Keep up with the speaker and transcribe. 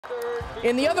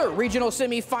In the other regional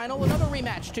semifinal, another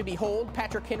rematch to behold.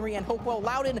 Patrick Henry and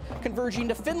Hopewell-Loudon converging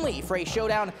to Findlay for a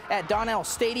showdown at Donnell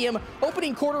Stadium.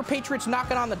 Opening quarter, Patriots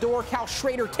knocking on the door. Cal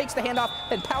Schrader takes the handoff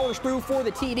and powers through for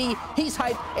the TD. He's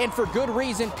hyped, and for good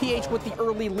reason. PH with the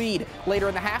early lead. Later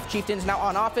in the half, Chieftains now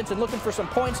on offense and looking for some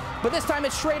points, but this time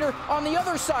it's Schrader on the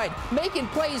other side, making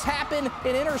plays happen.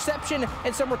 An interception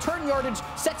and some return yardage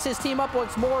sets his team up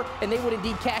once more, and they would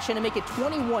indeed cash in and make it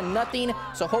 21-0.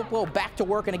 So Hopewell back to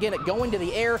work, and again, going to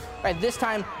the air, and this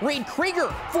time Reed Krieger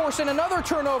forcing another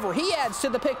turnover. He adds to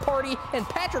the pick party, and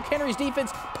Patrick Henry's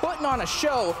defense putting on a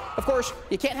show. Of course,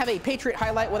 you can't have a Patriot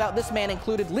highlight without this man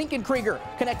included. Lincoln Krieger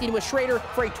connecting with Schrader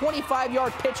for a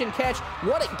 25-yard pitch and catch.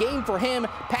 What a game for him.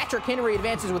 Patrick Henry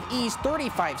advances with ease,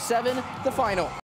 35-7, the final.